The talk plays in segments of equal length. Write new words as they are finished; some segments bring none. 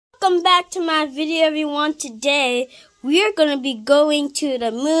Welcome back to my video, everyone. Today we are going to be going to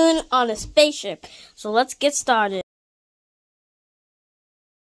the moon on a spaceship. So let's get started.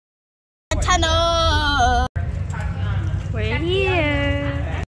 Tunnel. We're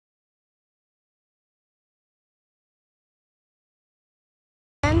here.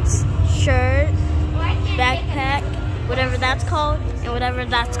 Pants, shirt, backpack, whatever that's called, and whatever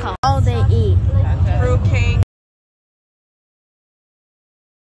that's called. All they eat. Fruit cake.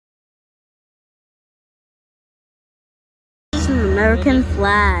 American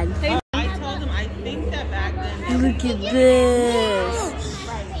flag. I told them I think that back then. Look at this.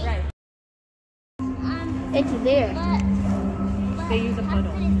 It's there. They use a photo.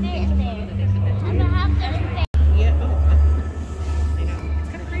 It's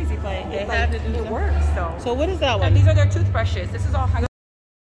kind of crazy, but it works though. So what is that one? And these are their toothbrushes. This is all.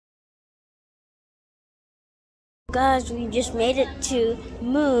 Guys, we just made it to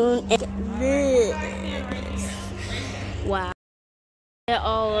moon. And this. Wow. Look at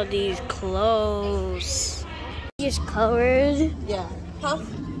all of these clothes. Just colored. Yeah. Huh?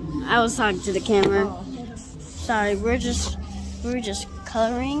 I was talking to the camera. Oh. Sorry, we're just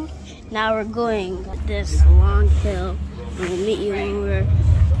coloring. Now we're going this long hill. We'll meet you when we're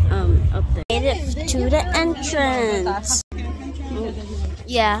up there. Made it to the entrance.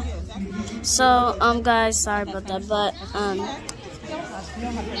 Yeah. So guys, sorry about that, but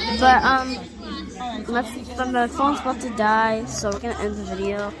my phone's about to die, so we're gonna end the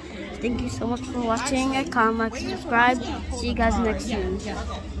video. Thank you so much for watching. Comment, like, subscribe. See you guys next time.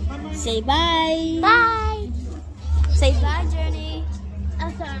 Say bye. Bye. Say bye, Journey.